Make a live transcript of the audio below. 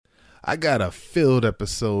I got a filled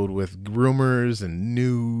episode with rumors and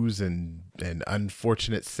news and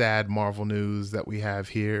unfortunate, sad Marvel news that we have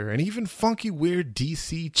here, and even funky, weird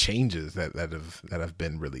DC changes that have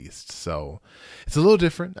been released. So it's a little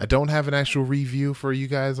different. I don't have an actual review for you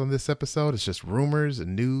guys on this episode. It's just rumors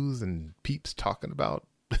and news and peeps talking about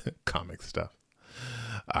comic stuff.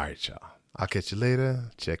 All right, y'all. I'll catch you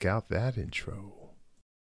later. Check out that intro.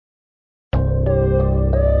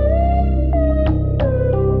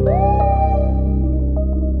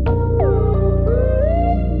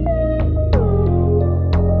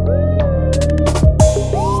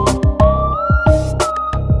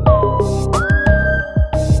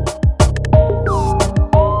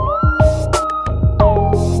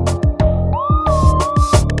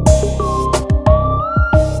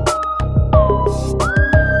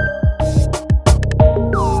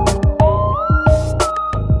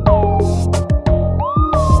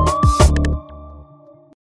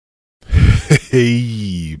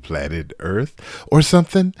 Hey, planet Earth or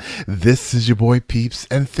something. This is your boy Peeps,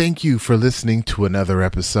 and thank you for listening to another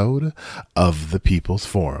episode of the People's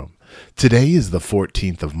Forum. Today is the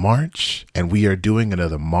 14th of March, and we are doing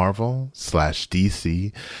another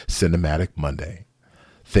Marvel/DC Cinematic Monday.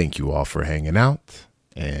 Thank you all for hanging out,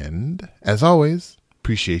 and as always,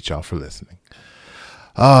 appreciate y'all for listening.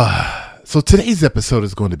 So today's episode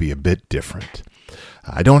is going to be a bit different.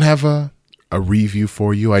 I don't have a review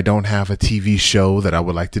for you. I don't have a TV show that I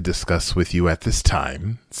would like to discuss with you at this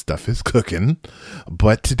time. Stuff is cooking.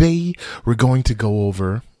 But today we're going to go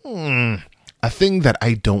over a thing that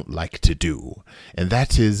I don't like to do, and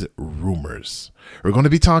that is rumors. We're going to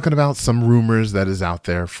be talking about some rumors that is out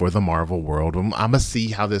there for the Marvel world. I'm going to see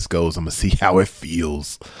how this goes. I'm going to see how it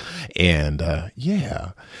feels. And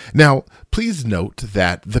yeah. Now, please note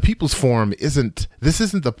that the People's Forum isn't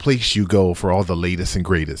the place you go for all the latest and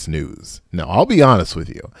greatest news. Now, I'll be honest with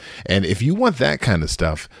you. And if you want that kind of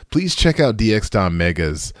stuff, please check out DX Don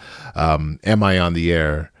Mega's Am I on the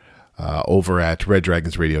Air? Over at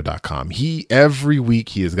reddragonsradio.com. Every week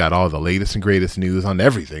he has got all the latest and greatest news on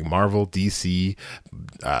everything Marvel, DC,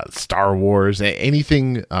 Star Wars,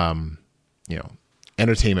 anything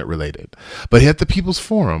entertainment related. But at the People's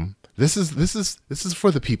Forum, this is for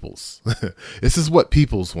the peoples. This is what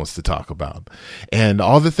peoples wants to talk about. And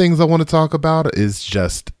all the things I want to talk about is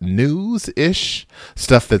just news-ish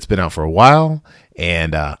stuff that's been out for a while.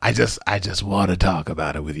 And I just want to talk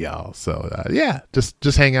about it with y'all. So yeah,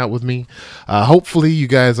 just hang out with me. Hopefully you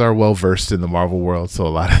guys are well versed in the Marvel world, so a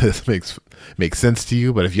lot of this makes sense to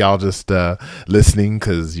you. But if y'all just listening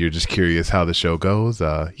because you're just curious how the show goes,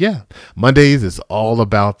 yeah, Mondays is all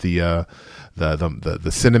about the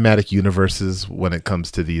cinematic universes when it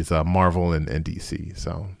comes to these Marvel and DC.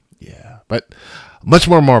 So yeah, but much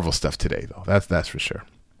more Marvel stuff today though. That's for sure.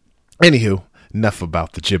 Anywho, enough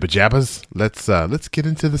about the jibba jabbas. Let's get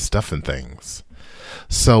into the stuff and things.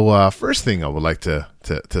 So first thing I would like to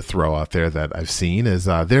throw out there that I've seen is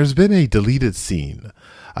there's been a deleted scene.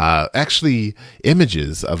 Actually,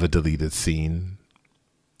 images of a deleted scene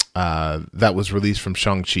that was released from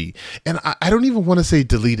Shang-Chi. And I don't even want to say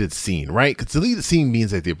deleted scene, right? Because deleted scene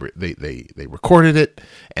means that they recorded it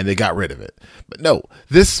and they got rid of it. But no,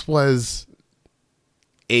 this was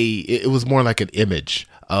it was more like an image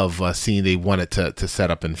of a scene they wanted to set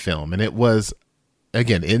up and film. And it was,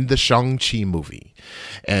 again, in the Shang-Chi movie.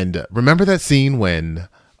 And remember that scene when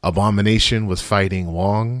Abomination was fighting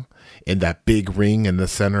Wong in that big ring in the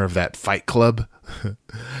center of that fight club?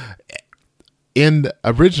 And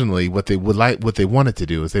originally what they wanted to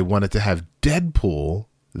do is they wanted to have Deadpool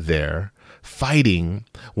there fighting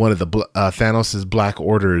one of the Thanos' Black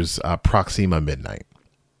Order's Proxima Midnight.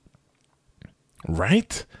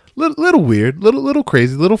 Right? Little weird, little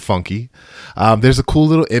crazy, little funky. There's a cool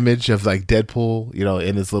little image of like Deadpool,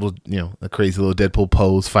 in his little, a crazy little Deadpool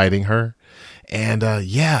pose fighting her. And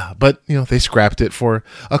yeah, but they scrapped it for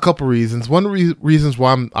a couple reasons. One of the reasons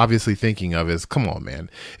why I'm obviously thinking of is, come on, man,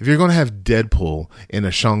 if you're going to have Deadpool in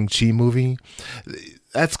a Shang-Chi movie,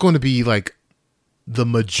 that's going to be like the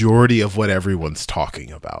majority of what everyone's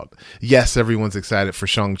talking about. Yes, everyone's excited for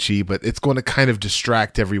Shang-Chi, but it's going to kind of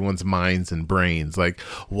distract everyone's minds and brains. Like,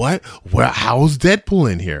 what? How's Deadpool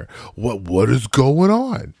in here? What is going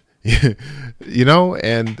on?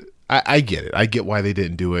 And I get it. I get why they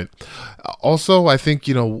didn't do it. Also, I think,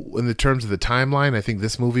 in the terms of the timeline, I think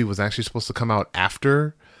this movie was actually supposed to come out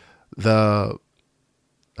after the,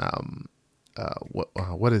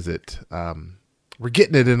 what is it? We're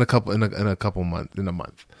getting it in a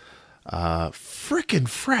month. Frickin'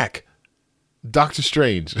 frack. Doctor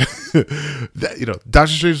Strange.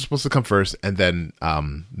 Doctor Strange is supposed to come first, and then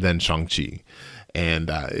Shang-Chi. And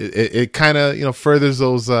it kind of, you know, furthers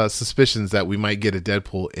those suspicions that we might get a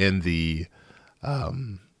Deadpool in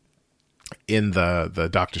the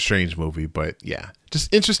Doctor Strange movie. But yeah,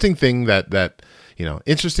 just interesting thing that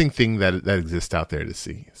exists out there to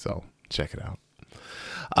see. So check it out.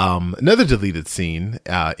 Another deleted scene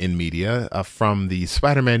in media from the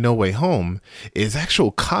Spider-Man No Way Home is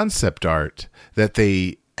actual concept art that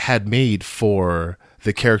they had made for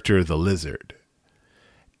the character the Lizard.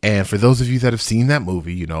 And for those of you that have seen that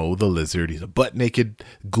movie, you know the Lizard. He's a butt-naked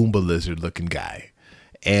Goomba lizard-looking guy.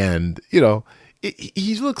 And, you know,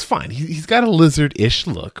 he looks fine. He's got a lizard-ish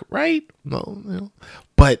look, right? No, you know.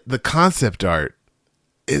 But the concept art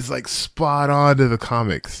is like spot on to the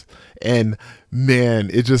comics. And man,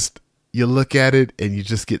 you look at it and you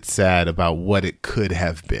just get sad about what it could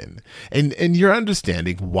have been. And you're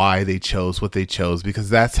understanding why they chose what they chose, because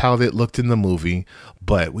that's how it looked in the movie.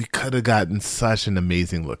 But we could have gotten such an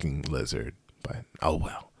amazing looking lizard. But oh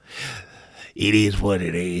well. It is what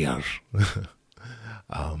it is.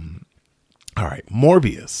 All right,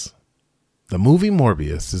 Morbius. The movie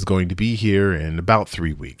Morbius is going to be here in about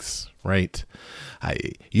 3 weeks, right?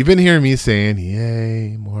 You've been hearing me saying,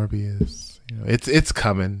 "Yay, Morbius!" You know, it's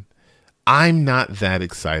coming. I'm not that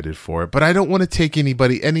excited for it, but I don't want to take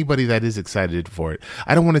anybody that is excited for it.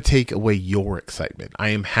 I don't want to take away your excitement. I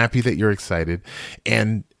am happy that you're excited,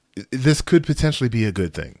 and this could potentially be a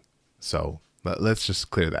good thing. So let's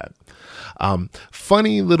just clear that.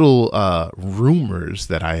 Funny little rumors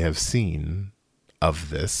that I have seen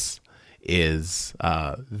of this is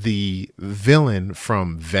the villain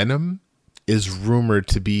from Venom is rumored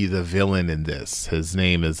to be the villain in this. His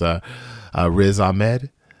name is Riz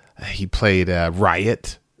Ahmed. He played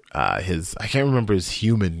Riot. I can't remember his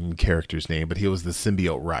human character's name, but he was the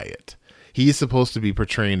symbiote Riot. He's supposed to be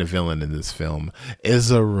portraying a villain in this film.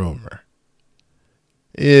 Is a rumor.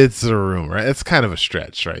 It's a rumor. It's kind of a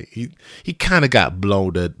stretch, right? He kind of got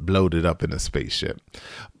bloated up in a spaceship.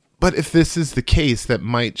 But if this is the case, that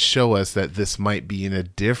might show us that this might be in a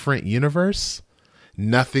different universe.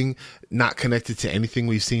 Not connected to anything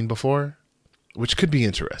we've seen before, which could be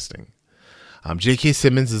interesting. J.K.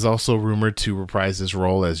 Simmons is also rumored to reprise his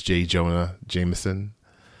role as J. Jonah Jameson.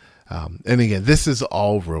 And again, this is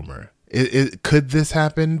all rumor. Could this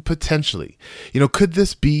happen? Potentially. You know, could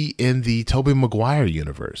this be in the Tobey Maguire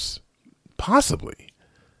universe? Possibly.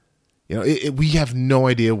 You know, we have no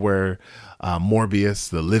idea where Morbius,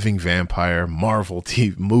 the living vampire Marvel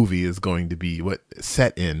TV movie, is going to be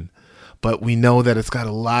set in. But we know that it's got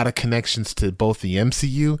a lot of connections to both the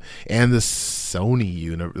MCU and the Sony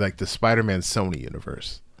universe, like the Spider-Man Sony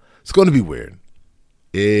universe. It's going to be weird.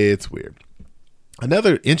 It's weird.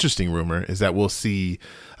 Another interesting rumor is that we'll see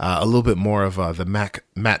a little bit more of the Mac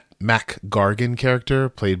Gargan character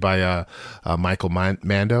played by Michael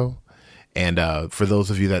Mando. And for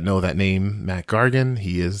those of you that know that name, Mac Gargan,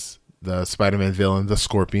 he is the Spider-Man villain, the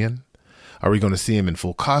Scorpion. Are we going to see him in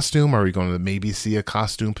full costume? Are we going to maybe see a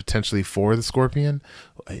costume potentially for the Scorpion?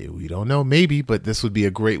 We don't know, maybe, but this would be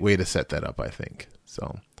a great way to set that up, I think.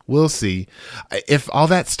 So we'll see. If all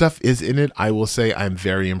that stuff is in it, I will say I'm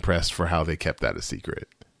very impressed for how they kept that a secret.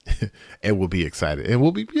 And we'll be excited. And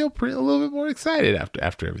we'll be a little bit more excited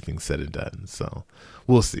after everything's said and done. So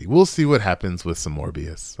we'll see. We'll see what happens with some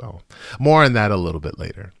Morbius. So more on that a little bit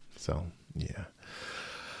later. So, yeah.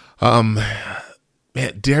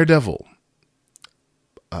 Man, Daredevil.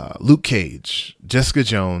 Luke Cage, Jessica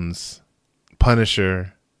Jones,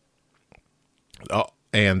 Punisher,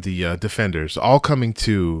 and the Defenders, all coming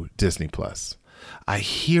to Disney Plus. I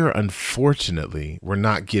hear, unfortunately, we're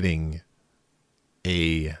not getting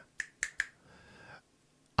a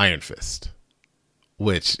Iron Fist,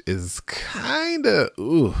 which is kind of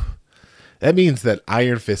that means that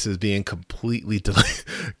Iron Fist is being completely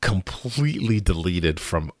deleted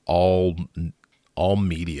from all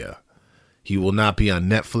media. He will not be on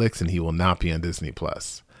Netflix and he will not be on Disney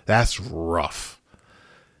Plus. That's rough.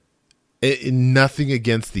 Nothing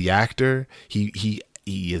against the actor. He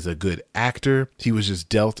is a good actor. He was just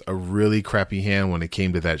dealt a really crappy hand when it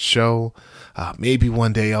came to that show. Maybe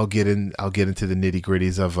one day I'll get into the nitty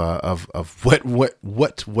gritties of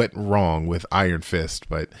what went wrong with Iron Fist.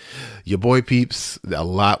 But your boy peeps, a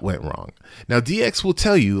lot went wrong. Now DX will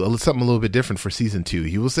tell you something a little bit different for season 2.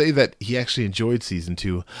 He will say that he actually enjoyed season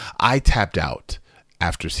 2. I tapped out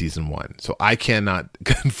after season 1, so I cannot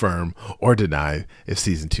confirm or deny if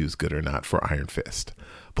season 2 is good or not for Iron Fist.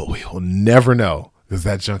 But we will never know, because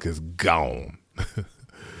that junk is gone.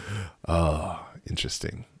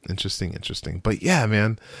 Interesting. But yeah,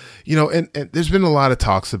 man, you know, and there's been a lot of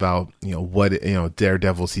talks about,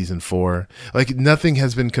 Daredevil season 4. Like, nothing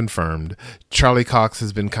has been confirmed. Charlie Cox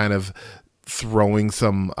has been kind of throwing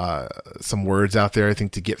some words out there, I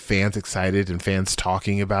think, to get fans excited and fans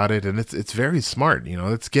talking about it, and it's very smart.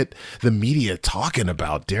 Let's get the media talking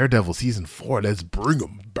about Daredevil season 4. Let's bring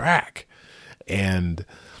them back, and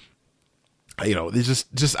there's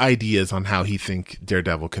just ideas on how he think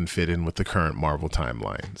Daredevil can fit in with the current Marvel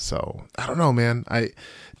timeline. So I don't know, man.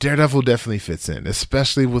 Daredevil definitely fits in,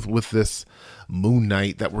 especially with this Moon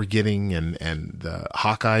Knight that we're getting and the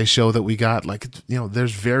Hawkeye show that we got. Like,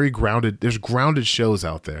 there's grounded shows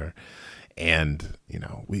out there, and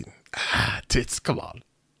come on,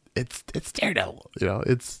 it's Daredevil.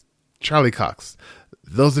 It's Charlie Cox.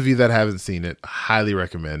 Those of you that haven't seen it, highly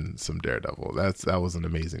recommend some Daredevil. That was an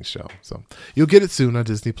amazing show. So you'll get it soon on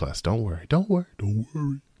Disney Plus. Don't worry.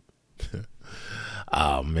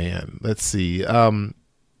 Oh man, let's see.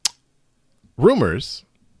 Rumors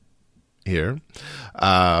here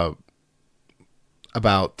about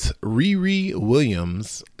Riri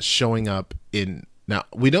Williams showing up in. Now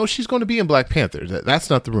we know she's going to be in Black Panther. That's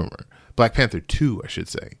not the rumor. Black Panther 2, I should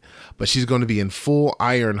say, but she's going to be in full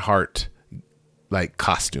Ironheart like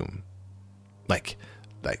costume, like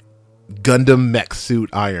Gundam mech suit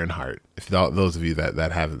Ironheart. If those of you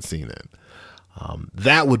that haven't seen it,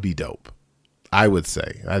 that would be dope. I would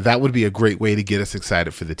say that would be a great way to get us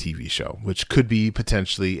excited for the TV show, which could be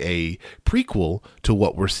potentially a prequel to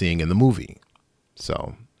what we're seeing in the movie.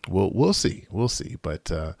 So we'll see,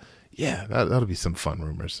 but yeah, that'll be some fun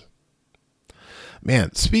rumors.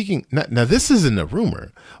 Man, speaking now, this isn't a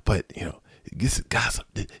rumor, but gossip.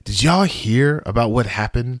 Did y'all hear about what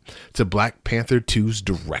happened to Black Panther 2's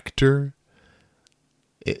director?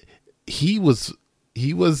 He was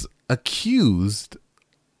accused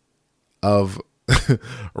of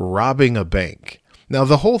robbing a bank. Now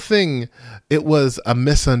the whole thing, it was a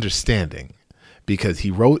misunderstanding because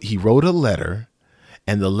he wrote a letter,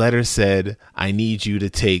 and the letter said, "I need you to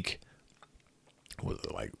take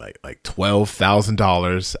like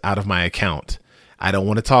 $12,000 out of my account. I don't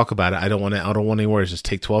want to talk about it. I don't want any words. Just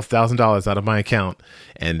take $12,000 out of my account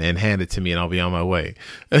and hand it to me, and I'll be on my way."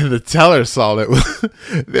 And the teller saw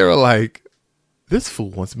that. They were like, "This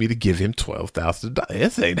fool wants me to give him $12,000.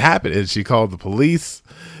 This ain't happening." And she called the police.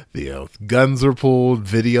 Guns were pulled,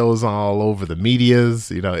 videos all over the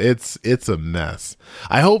medias. It's a mess.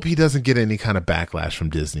 I hope he doesn't get any kind of backlash from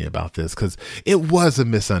Disney about this, because it was a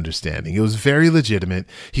misunderstanding. It was very legitimate.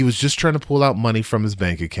 He was just trying to pull out money from his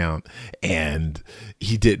bank account, and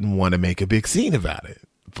he didn't want to make a big scene about it.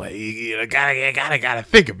 But you gotta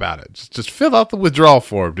think about it. Just fill out the withdrawal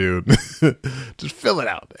form, dude. Just fill it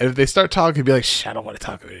out. And if they start talking, be like, "Shh, I don't want to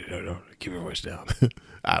talk. No, keep your voice down."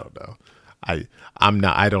 I don't know. I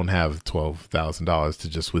don't have $12,000 to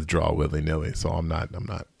just withdraw willy nilly, so I'm not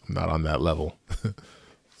on that level.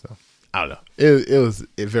 So I don't know. It was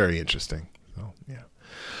very interesting. So yeah.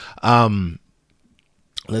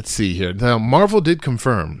 Let's see here. Now, Marvel did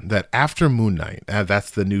confirm that after Moon Knight, that's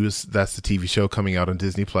the news. That's the TV show coming out on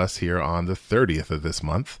Disney Plus here on the 30th of this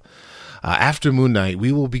month. After Moon Knight,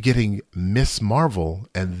 we will be getting Miss Marvel,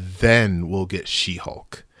 and then we'll get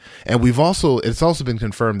She-Hulk. And it's also been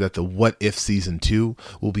confirmed that the What If season 2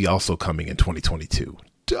 will be also coming in 2022.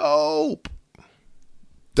 Dope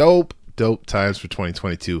times for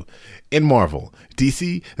 2022 in Marvel.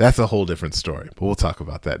 DC, that's a whole different story, but we'll talk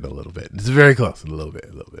about that in a little bit. It's very close. A little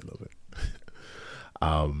bit.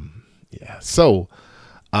 Yeah. So,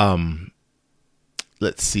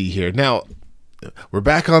 let's see here. Now, we're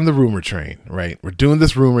back on the rumor train, right? We're doing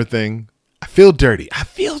this rumor thing. I feel dirty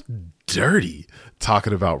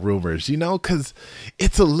talking about rumors, because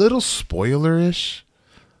it's a little spoilerish,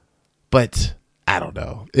 but I don't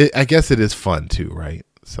know. I guess it is fun too, right?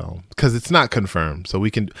 So, because it's not confirmed, so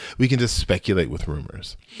we can just speculate with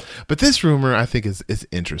rumors. But this rumor, I think, is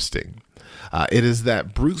interesting. It is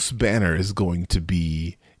that Bruce Banner is going to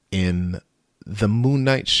be in the Moon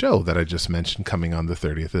Knight show that I just mentioned, coming on the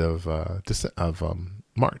 30th of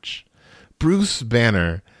March. Bruce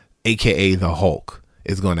Banner, aka the Hulk,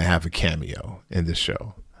 is going to have a cameo in this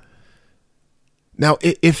show. Now,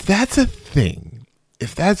 if that's a thing,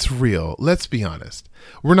 if that's real, let's be honest.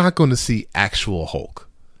 We're not going to see actual Hulk.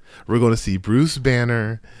 We're going to see Bruce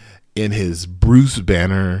Banner in his Bruce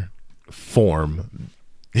Banner form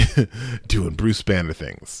doing Bruce Banner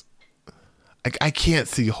things. I can't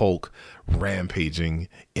see Hulk rampaging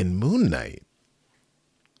in Moon Knight.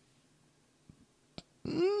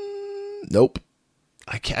 Nope.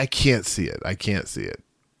 I can't see it.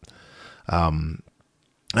 I'm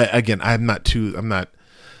not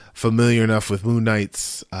familiar enough with Moon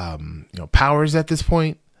Knight's powers at this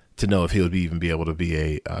point to know if he would even be able to be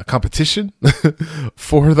a competition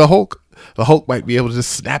for the Hulk. The Hulk might be able to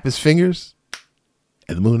just snap his fingers.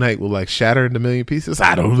 And the Moon Knight will like shatter into a million pieces.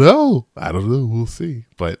 I don't know. We'll see.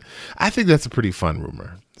 But I think that's a pretty fun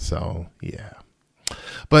rumor. So yeah.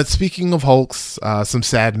 But speaking of Hulks, some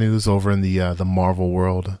sad news over in the Marvel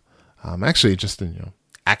world. Actually, just in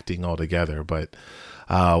acting altogether. But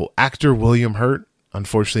actor William Hurt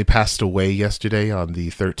unfortunately passed away yesterday on the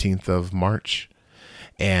 13th of March.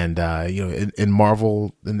 And, in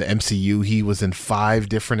Marvel, in the MCU, he was in 5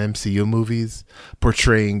 different MCU movies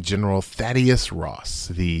portraying General Thaddeus Ross,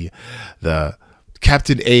 the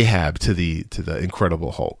Captain Ahab to the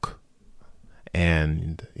Incredible Hulk.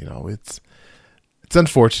 And, it's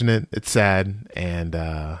unfortunate. It's sad. And,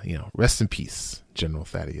 rest in peace, General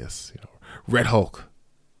Thaddeus, Red Hulk.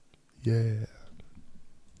 Yeah.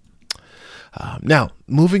 Now,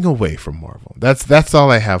 moving away from Marvel, that's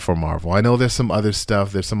all I have for Marvel. I know there's some other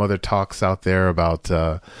stuff. There's some other talks out there about,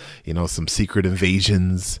 some secret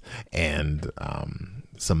invasions and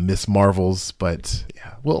some Miss Marvels. But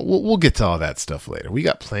yeah, we'll get to all that stuff later. We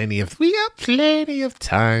got plenty of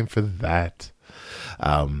time for that.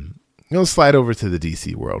 Let's slide over to the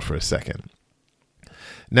DC world for a second.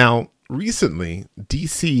 Now, recently,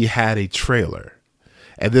 DC had a trailer.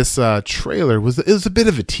 And this trailer was a bit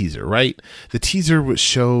of a teaser, right? The teaser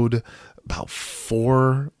showed about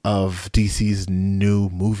 4 of DC's new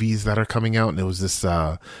movies that are coming out. And it was this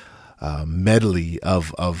medley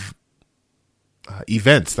of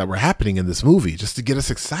events that were happening in this movie just to get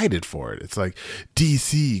us excited for it. It's like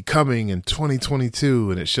DC coming in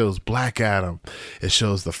 2022, and it shows Black Adam. It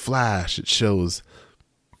shows The Flash. It shows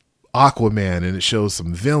Aquaman, and it shows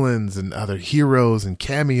some villains and other heroes and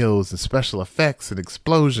cameos and special effects and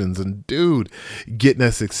explosions, and dude, getting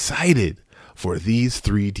us excited for these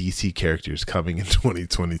 3 DC characters coming in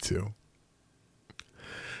 2022.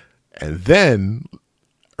 And then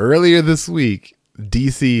earlier this week,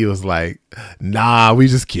 DC was like, nah, we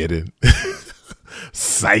just kidding.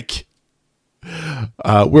 Psych.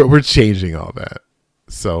 We're changing all that.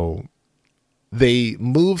 So they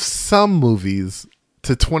moved some movies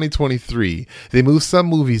to 2023. They moved some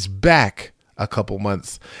movies back a couple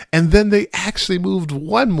months, and then they actually moved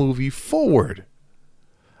one movie forward.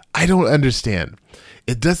 I don't understand.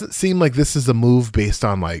 It doesn't seem like this is a move based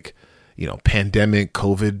on pandemic,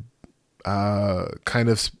 COVID kind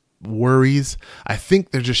of worries. I think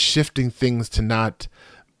they're just shifting things to not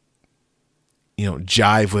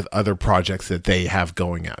jive with other projects that they have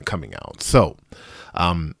coming out. So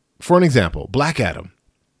for an example, Black Adam,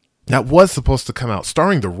 that was supposed to come out,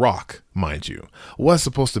 starring The Rock, mind you, was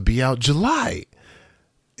supposed to be out July.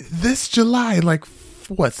 This July,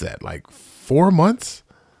 what's that, 4 months?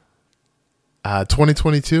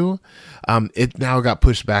 2022. It now got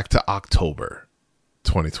pushed back to October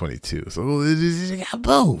 2022. So it got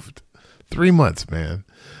moved. 3 months, man.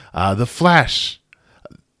 The Flash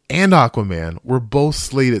and Aquaman were both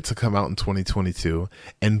slated to come out in 2022,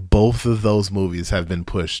 and both of those movies have been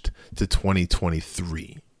pushed to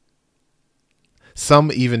 2023.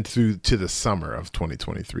 Some even through to the summer of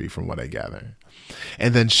 2023, from what I gather.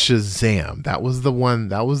 And then Shazam, that was the one,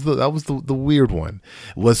 that was the weird one,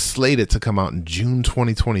 was slated to come out in June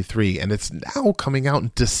 2023, and it's now coming out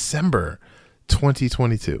in December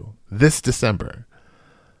 2022. This December.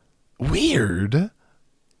 Weird,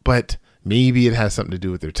 but maybe it has something to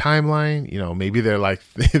do with their timeline. Maybe they're like,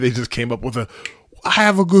 they just came up with I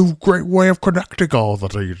have a great way of connecting all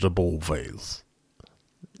the movies.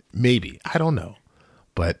 Maybe, I don't know.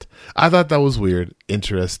 But I thought that was weird,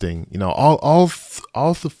 interesting. All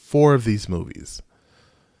 4 of these movies,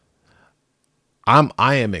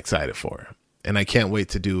 I am excited for, and I can't wait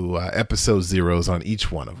to do episode zeros on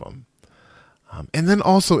each one of them. And then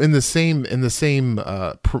also in the same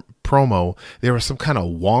promo, there was some kind of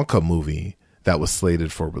Wonka movie that was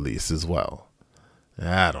slated for release as well.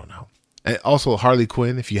 I don't know. And also Harley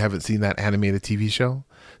Quinn, if you haven't seen that animated TV show,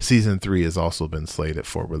 season 3 has also been slated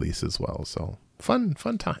for release as well. So fun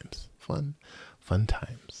times. Fun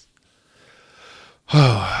times.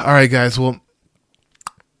 All right, guys. Well,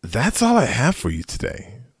 that's all I have for you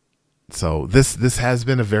today. So this has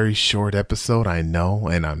been a very short episode, I know,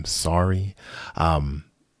 and I'm sorry.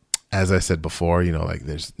 As I said before,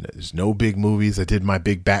 there's no big movies. I did my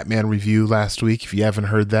big Batman review last week. If you haven't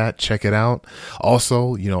heard that, check it out.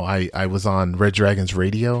 Also, I was on Red Dragons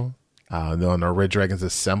Radio, on our Red Dragons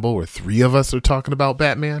Assemble, where 3 of us are talking about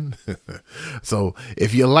Batman. So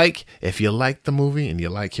if you like the movie and you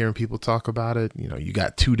like hearing people talk about it, you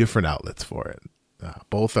got 2 different outlets for it.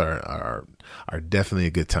 Both are definitely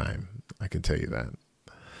a good time. I can tell you that.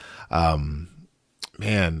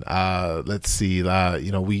 Let's see.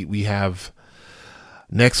 We have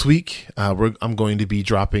next week. I'm going to be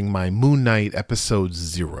dropping my Moon Knight episode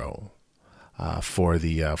 0. for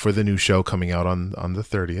the new show coming out on the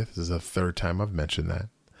 30th. This is the third time I've mentioned that.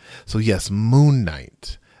 So yes, Moon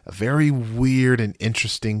Knight, a very weird and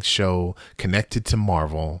interesting show connected to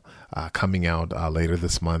Marvel, coming out later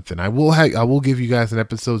this month, and I will give you guys an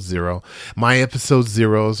episode 0. My episode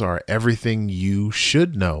 0s are everything you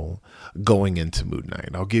should know going into Moon Knight.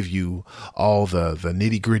 I'll give you all the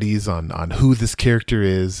nitty gritties on who this character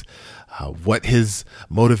is, what his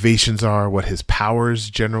motivations are, what his powers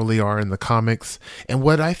generally are in the comics, and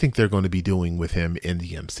what I think they're going to be doing with him in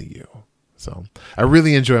the MCU. So I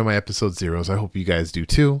really enjoy my episode 0s. I hope you guys do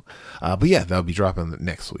too. But yeah, that'll be dropping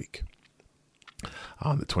next week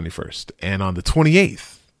on the 21st. And on the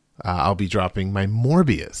 28th, I'll be dropping my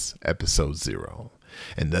Morbius episode 0.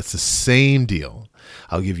 And that's the same deal.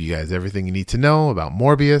 I'll give you guys everything you need to know about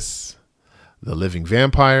Morbius, the living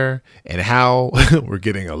vampire, and how we're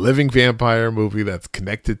getting a living vampire movie that's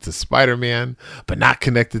connected to Spider-Man, but not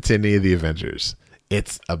connected to any of the Avengers.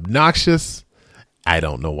 It's obnoxious. I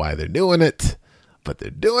don't know why they're doing it, but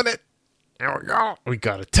they're doing it. There we go. We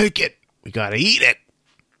got to take it. We got to eat it.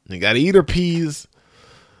 We got to eat our peas.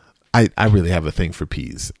 I really have a thing for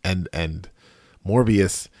peas. And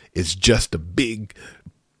Morbius is just a big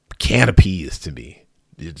can of peas to me.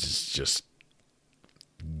 It's just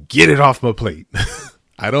get it off my plate.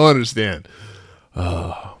 I don't understand.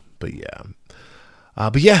 But yeah.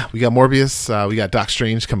 We got Morbius. We got Doc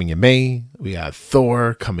Strange coming in May. We got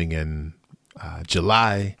Thor coming in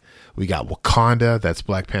July. We got Wakanda. That's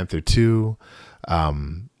Black Panther 2.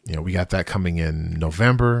 We got that coming in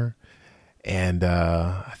November. And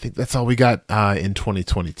I think that's all we got in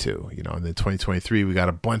 2022. And then 2023, we got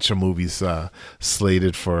a bunch of movies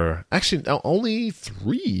slated for. Actually, only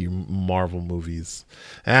 3 Marvel movies,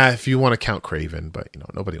 if you want to count Kraven. But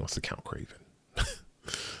nobody wants to count Kraven.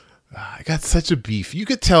 I got such a beef. You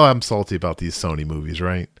could tell I'm salty about these Sony movies,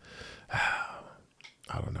 right?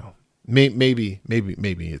 I don't know. Maybe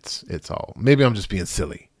it's all. Maybe I'm just being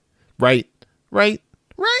silly, right?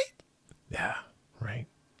 Yeah, right.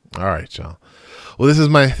 All right, y'all. Well, this is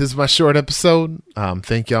my short episode.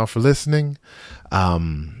 Thank y'all for listening. Let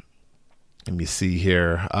me see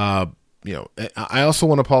here. I also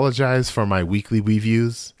want to apologize for my weekly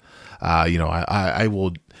reviews. I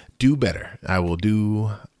will do better. I will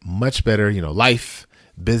do much better. Life,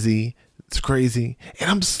 busy, it's crazy,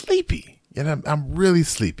 and I'm sleepy. And I'm really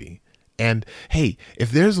sleepy. And hey,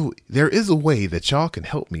 if there is a way that y'all can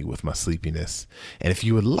help me with my sleepiness, and if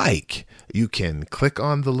you would like, you can click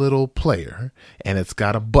on the little player, and it's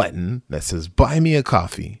got a button that says "Buy me a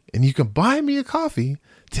coffee," and you can buy me a coffee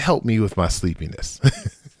to help me with my sleepiness.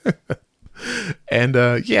 And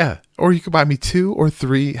or you can buy me 2 or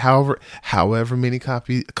 3, however many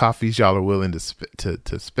coffees y'all are willing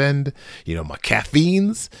to spend. My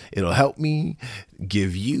caffeines. It'll help me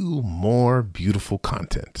give you more beautiful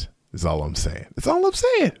content. Is all I'm saying. That's all I'm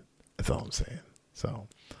saying. So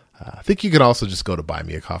I think you could also just go to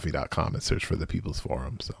buymeacoffee.com and search for the People's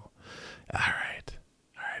Forum. So, all right.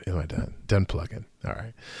 Am I done? Done plugging. All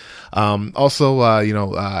right. Also,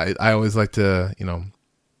 I always like to,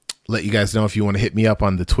 let you guys know if you want to hit me up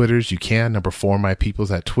on the Twitters, you can. Number 4, My Peoples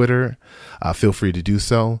at Twitter. Feel free to do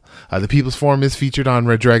so. The People's Forum is featured on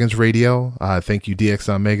Red Dragons Radio. Thank you, DX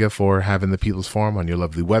Omega, for having the People's Forum on your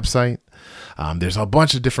lovely website. There's a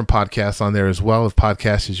bunch of different podcasts on there as well. If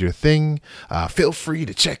podcast is your thing, feel free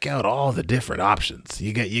to check out all the different options.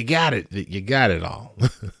 You got it all.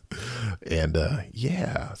 And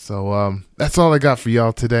so that's all I got for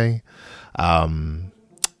y'all today.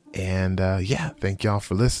 Thank y'all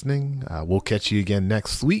for listening. We'll catch you again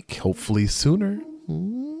next week, hopefully sooner.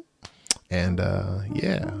 And all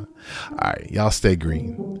right, y'all stay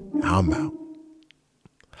green. I'm out.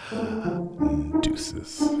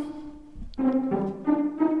 Deuces.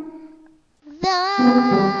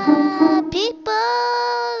 The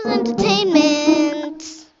People's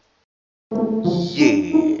Entertainment.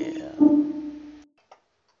 Yeah.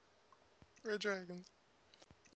 Red Dragons.